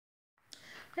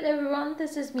Hello everyone,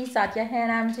 this is me Satya here and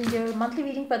I'm doing your monthly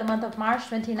reading for the month of March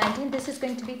 2019. This is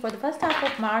going to be for the first half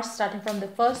of March, starting from the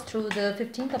 1st through the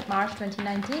 15th of March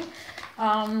 2019.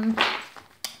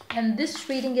 And this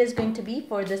reading is going to be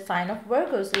for the sign of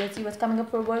Virgo. So let's see what's coming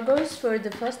up for Virgos for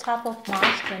the first half of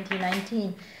March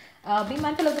 2019. Be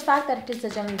mindful of the fact that it is a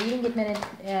general reading. It may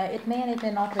and it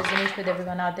may not resonate with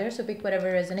everyone out there. So pick whatever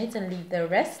resonates and leave the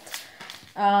rest.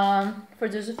 For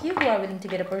those of you who are willing to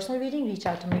get a personal reading, reach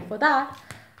out to me for that.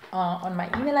 On my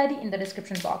email ID in the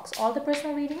description box. All the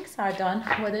personal readings are done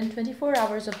within 24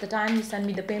 hours of the time you send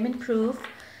me the payment proof.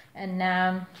 And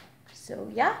so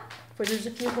yeah, for those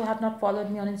of you who have not followed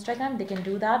me on Instagram, they can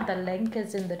do that. The link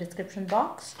is in the description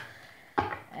box.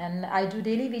 And I do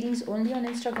daily readings only on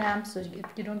Instagram, so if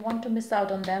you don't want to miss out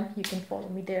on them, you can follow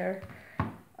me there.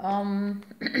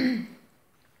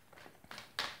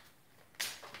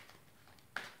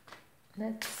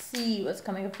 Let's see what's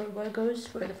coming up for Virgos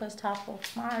for the first half of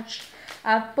March.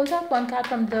 I've pulled out one card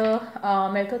from the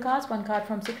Miracle cards, one card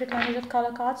from Secret Language of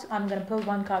Color cards. I'm going to pull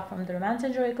one card from the Romance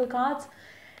and Oracle cards.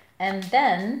 And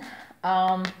then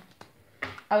I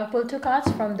will pull two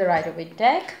cards from the Rider-Waite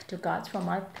deck, two cards from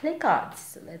our play cards.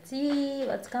 So let's see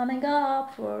what's coming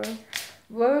up for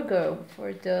Virgo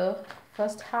for the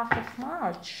first half of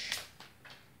March.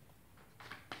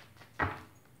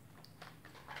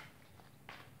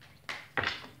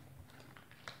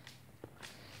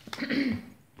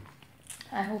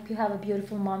 I hope you have a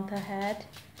beautiful month ahead,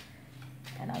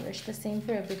 and I wish the same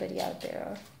for everybody out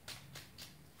there.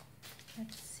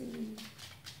 Let's see.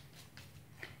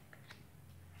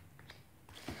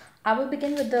 I will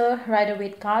begin with the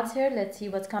Rider-Waite cards here. Let's see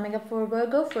what's coming up for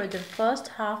Virgo for the first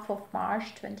half of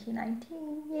March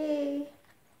 2019. Yay!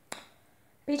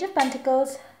 Page of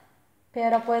Pentacles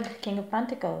paired up with King of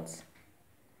Pentacles.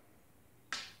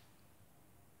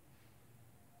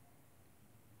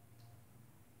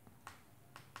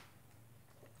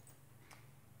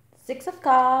 Six of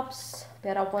Cups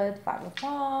paired up with Five of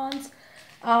Wands.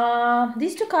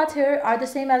 These two cards here are the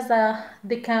same as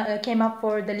they came up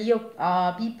for the Leo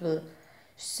people.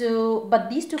 So, but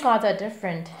these two cards are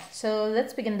different. So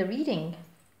let's begin the reading.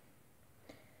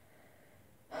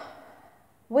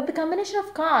 With the combination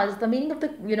of cards, the meaning of the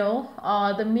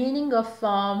the meaning of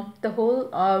the whole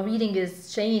reading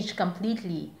is changed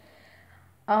completely.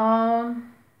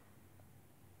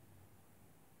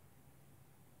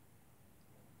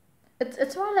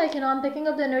 It's more like, I'm picking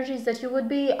up the energies that you would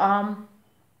be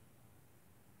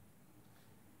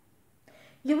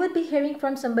hearing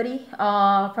from somebody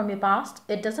from your past.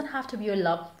 It doesn't have to be your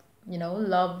love, it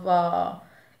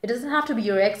doesn't have to be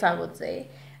your ex, I would say.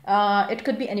 It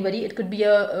could be anybody. It could be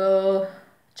a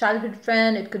childhood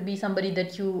friend. It could be somebody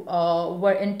that you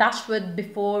were in touch with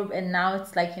before, and now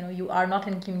it's like, you are not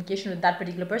in communication with that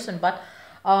particular person. But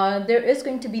there is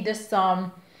going to be this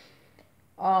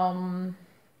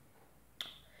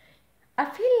I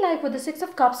feel like with the Six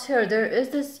of Cups here, there is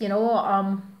this,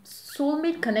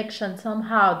 soulmate connection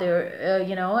somehow there,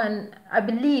 and I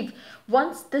believe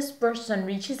once this person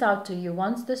reaches out to you,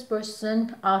 once this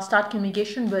person start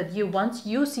communication with you, once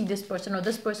you see this person or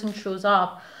this person shows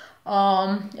up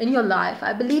in your life,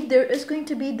 I believe there is going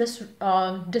to be this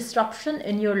disruption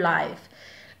in your life.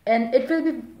 And it will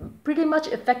be pretty much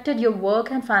affected your work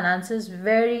and finances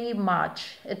very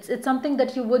much. It's something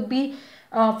that you would be,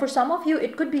 for some of you,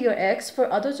 it could be your ex. For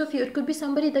others of you, it could be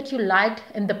somebody that you liked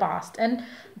in the past. And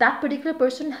that particular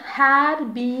person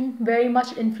had been very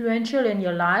much influential in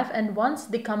your life. And once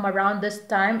they come around this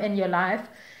time in your life,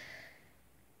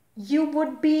 you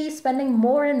would be spending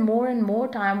more and more and more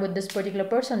time with this particular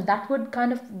person. That would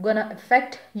kind of gonna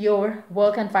affect your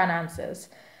work and finances.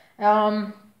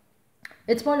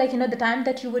 It's more like, the time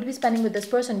that you would be spending with this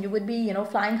person, you would be,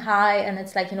 flying high, and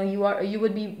it's like, you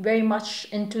would be very much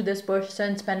into this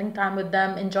person, spending time with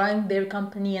them, enjoying their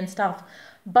company and stuff.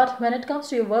 But when it comes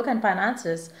to your work and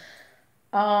finances,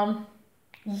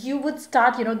 you would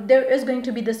start, there is going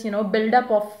to be this,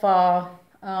 buildup of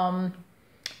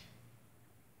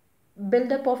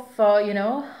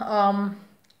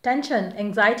tension,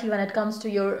 anxiety when it comes to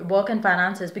your work and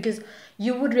finances, because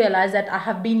you would realize that I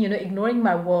have been, ignoring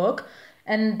my work,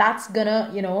 and that's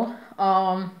gonna,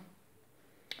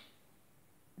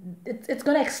 it's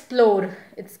gonna explode.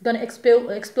 It's gonna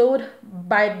explode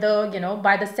by the,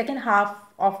 by the second half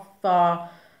of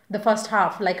the first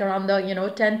half, like around the,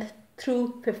 10th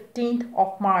through 15th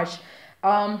of March.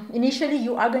 Initially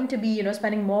you are going to be,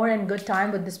 spending more and good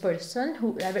time with this person,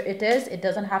 whoever it is. It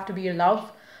doesn't have to be your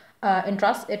love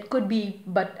interest. It could be,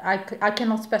 but I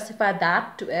cannot specify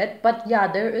that to it. But yeah,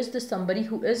 there is this somebody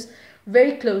who is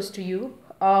very close to you,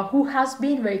 who has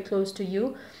been very close to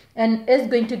you, and is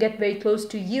going to get very close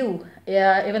to you,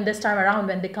 even this time around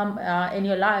when they come in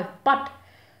your life. But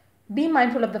be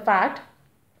mindful of the fact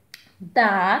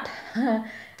that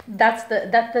that's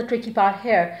the tricky part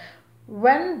here.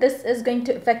 When this is going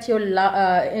to affect your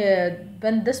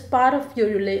when this part of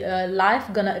your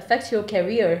life gonna affect your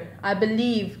career, I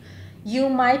believe you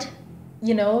might,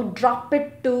 drop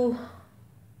it to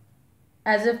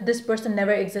as if this person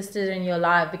never existed in your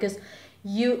life, because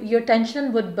your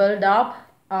tension would build up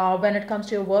when it comes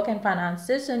to your work and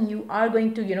finances, and you are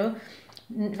going to,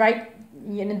 right,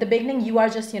 in the beginning you are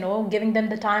just, giving them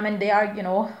the time, and they are,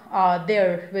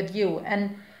 there with you.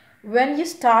 And when you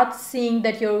start seeing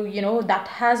that that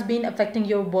has been affecting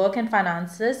your work and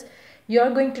finances,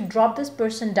 you're going to drop this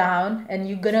person down, and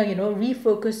you're gonna,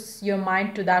 refocus your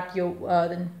mind to that,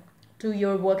 to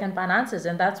your work and finances.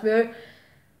 And that's where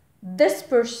this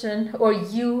person or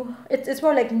you, it's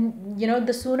more like,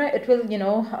 the sooner it will,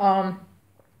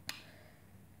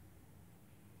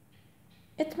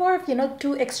 it's more of,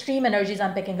 two extreme energies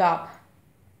I'm picking up.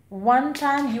 One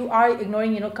time you are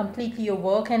ignoring, completely your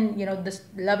work, and this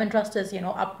love interest is,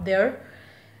 up there.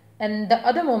 And the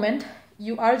other moment,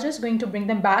 you are just going to bring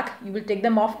them back, you will take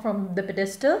them off from the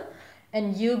pedestal,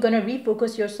 and you're going to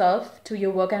refocus yourself to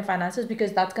your work and finances,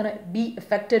 because that's going to be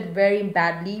affected very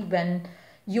badly when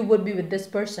you would be with this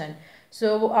person.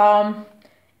 So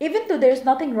even though there's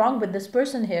nothing wrong with this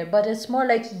person here, but it's more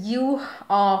like you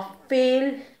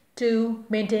fail to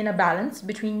maintain a balance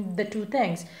between the two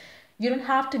things. You don't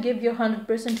have to give your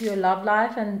 100% to your love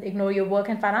life and ignore your work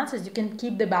and finances. You can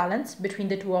keep the balance between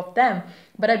the two of them.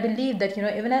 But I believe that,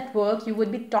 even at work, you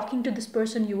would be talking to this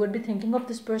person, you would be thinking of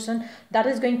this person. That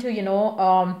is going to,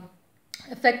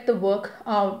 affect the work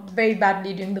very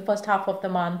badly during the first half of the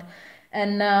month.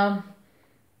 And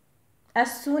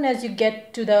as soon as you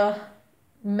get to the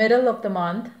middle of the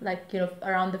month, like,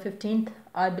 around the 15th,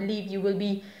 I believe you will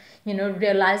be,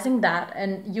 realizing that,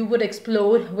 and you would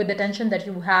explode with the tension that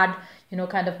you had,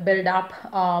 kind of build up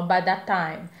by that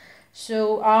time.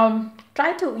 So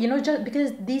try to, just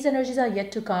because these energies are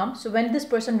yet to come. So when this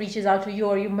person reaches out to you,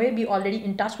 or you may be already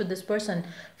in touch with this person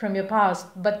from your past,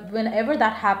 but whenever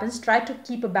that happens, try to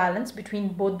keep a balance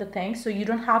between both the things, so you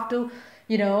don't have to,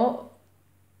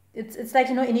 it's like,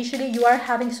 initially you are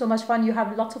having so much fun, you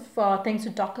have lots of things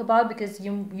to talk about, because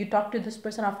you talk to this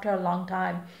person after a long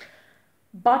time.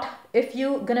 But if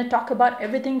you're gonna talk about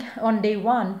everything on day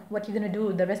one, what you're gonna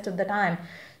do the rest of the time?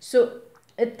 So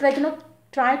it's like,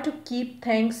 try to keep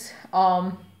things,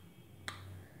 don't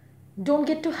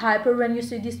get too hyper when you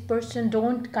see this person.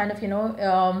 Don't kind of,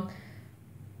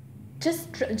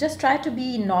 just try to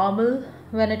be normal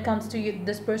when it comes to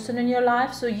this person in your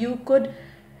life, so you could,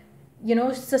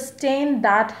 sustain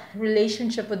that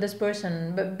relationship with this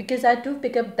person. But because I do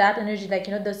pick up that energy, like,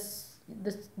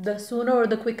 the sooner or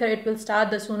the quicker it will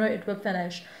start, the sooner it will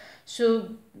finish.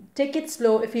 So take it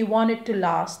slow if you want it to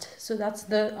last. So that's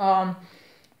the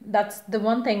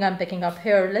one thing I'm picking up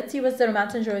here. Let's see what the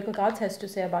Romance and Oracle cards has to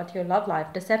say about your love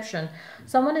life. Deception.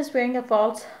 Someone is wearing a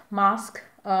false mask,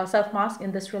 self mask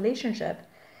in this relationship.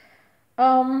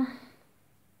 um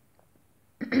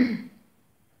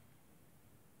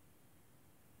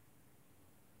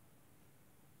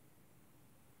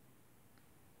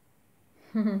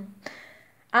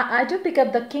I do pick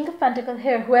up the King of Pentacle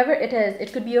here. Whoever it is,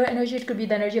 it could be your energy, it could be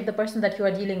the energy of the person that you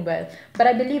are dealing with. But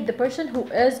I believe the person who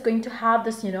is going to have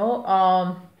this,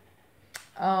 how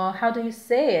do you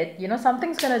say it?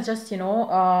 Something's gonna just,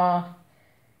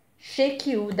 shake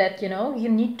you, that you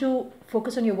need to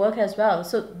focus on your work as well.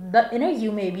 So the inner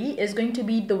you maybe is going to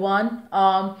be the one,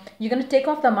 you're going to take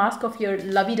off the mask of your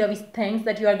lovey-dovey things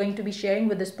that you are going to be sharing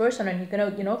with this person, and you're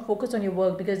going to focus on your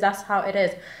work, because that's how it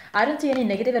is. I don't see any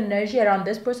negative energy around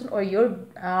this person or your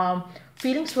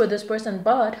feelings for this person,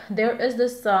 but there is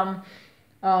this um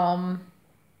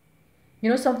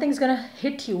something's gonna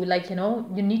hit you, like, you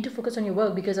need to focus on your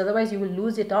work, because otherwise you will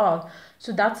lose it all.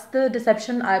 So that's the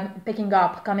deception I'm picking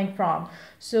up coming from.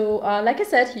 So like I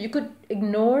said, you could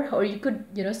ignore, or you could,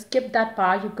 skip that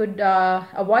part. You could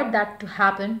avoid that to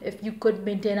happen if you could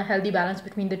maintain a healthy balance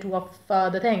between the two of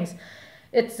the things.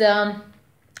 It's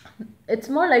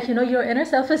more like, your inner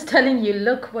self is telling you,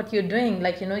 look what you're doing,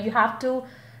 like, you have to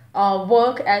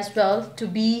work as well to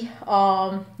be,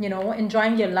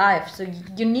 enjoying your life. So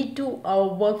you need to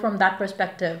work from that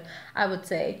perspective, I would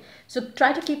say. So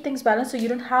try to keep things balanced, so you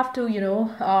don't have to,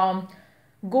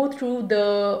 go through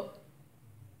the,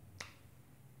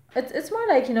 it's more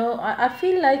like, I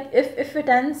feel like if it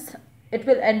ends, it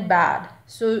will end bad.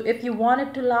 So if you want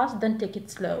it to last, then take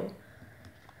it slow.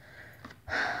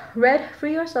 Red,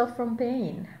 free yourself from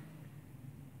pain.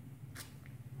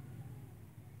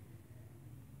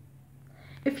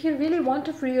 If you really want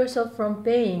to free yourself from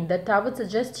pain, that I would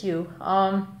suggest you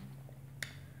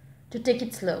to take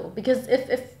it slow, because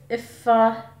if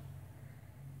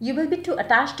you will be too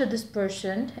attached to this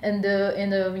person in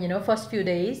the first few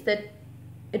days, that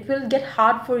it will get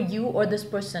hard for you or this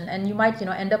person, and you might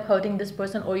end up hurting this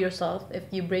person or yourself if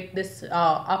you break this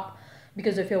up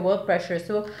because of your work pressure.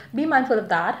 So be mindful of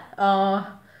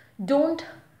that. Don't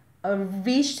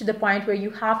reach to the point where you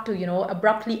have to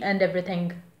abruptly end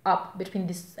everything up between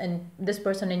this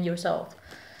person and yourself.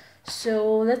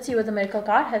 So let's see what the miracle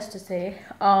card has to say.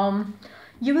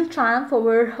 You will triumph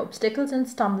over obstacles and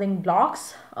stumbling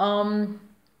blocks.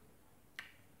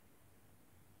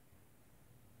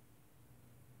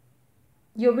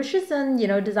 Your wishes and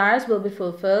desires will be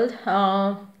fulfilled.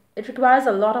 It requires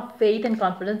a lot of faith and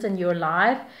confidence in your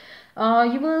life.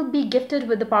 You will be gifted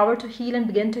with the power to heal and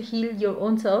begin to heal your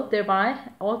own self, thereby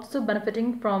also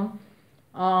benefiting from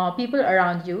people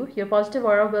around you. Your positive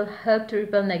aura will help to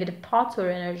repel negative thoughts or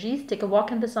energies. Take a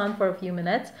walk in the sun for a few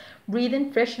minutes. Breathe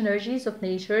in fresh energies of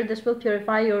nature. This will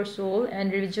purify your soul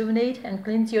and rejuvenate and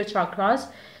cleanse your chakras.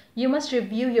 You must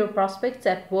review your prospects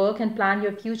at work and plan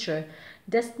your future.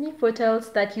 Destiny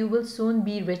foretells that you will soon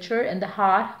be richer in the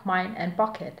heart, mind, and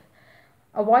pocket.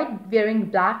 Avoid wearing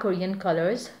black or yin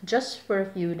colors just for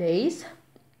a few days,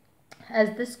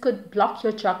 as this could block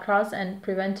your chakras and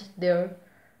prevent their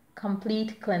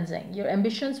complete cleansing. Your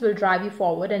ambitions will drive you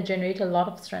forward and generate a lot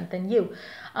of strength in you.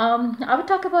 I would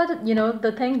talk about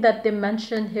the thing that they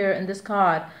mentioned here in this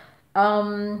card.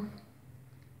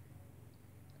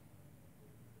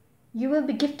 You will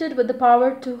be gifted with the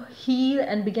power to heal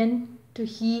and begin to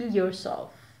heal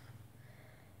yourself.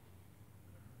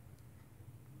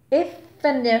 If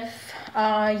and if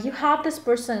you have this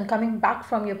person coming back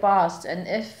from your past, and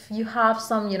if you have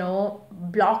some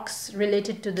blocks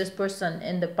related to this person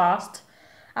in the past,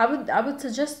 I would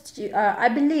suggest you, I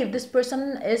believe this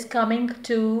person is coming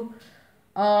to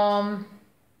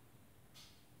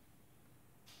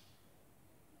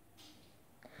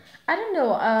I don't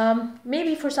know.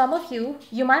 Maybe for some of you,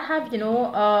 you might have,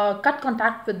 cut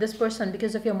contact with this person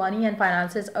because of your money and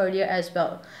finances earlier as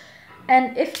well.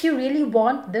 And if you really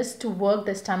want this to work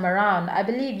this time around, I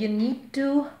believe you need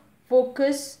to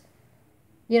focus.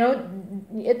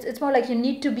 It's more like you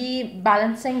need to be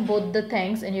balancing both the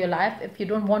things in your life if you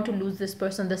don't want to lose this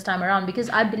person this time around. Because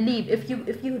I believe if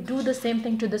you do the same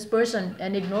thing to this person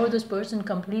and ignore this person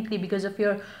completely because of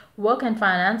your work and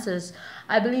finances,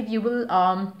 I believe you will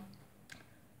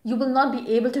not be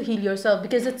able to heal yourself,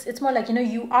 because it's more like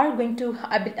you are going to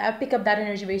I pick up that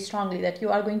energy very strongly, that you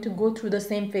are going to go through the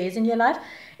same phase in your life.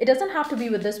 It doesn't have to be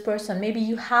with this person. Maybe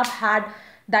you have had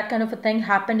that kind of a thing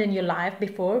happened in your life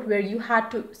before, where you had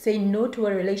to say no to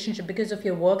a relationship because of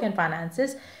your work and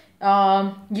finances.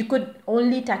 You could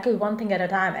only tackle one thing at a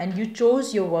time, and you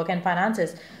chose your work and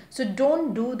finances. So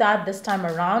don't do that this time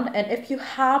around. And if you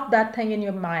have that thing in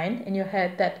your mind, in your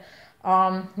head, that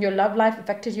your love life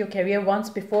affected your career once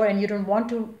before and you don't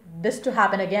want this to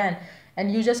happen again,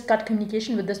 and you just cut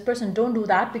communication with this person, don't do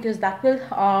that, because that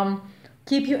will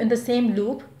keep you in the same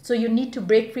loop. So you need to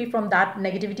break free from that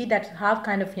negativity that you have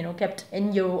kind of kept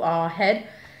in your head.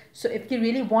 So if you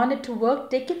really want it to work,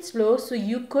 take it slow, so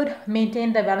you could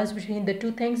maintain the balance between the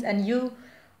two things, and you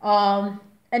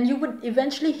would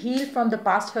eventually heal from the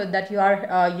past hurt that you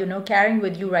are carrying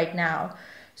with you right now.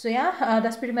 So yeah,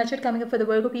 that's pretty much it coming up for the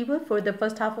Virgo people for the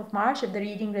first half of March. If the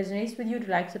reading resonates with you, do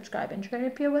like, subscribe, and share.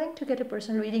 If you're willing to get a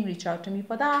personal reading, reach out to me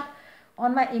for that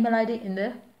on my email ID in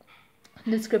the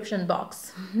description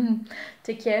box.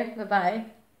 Take care. Bye bye.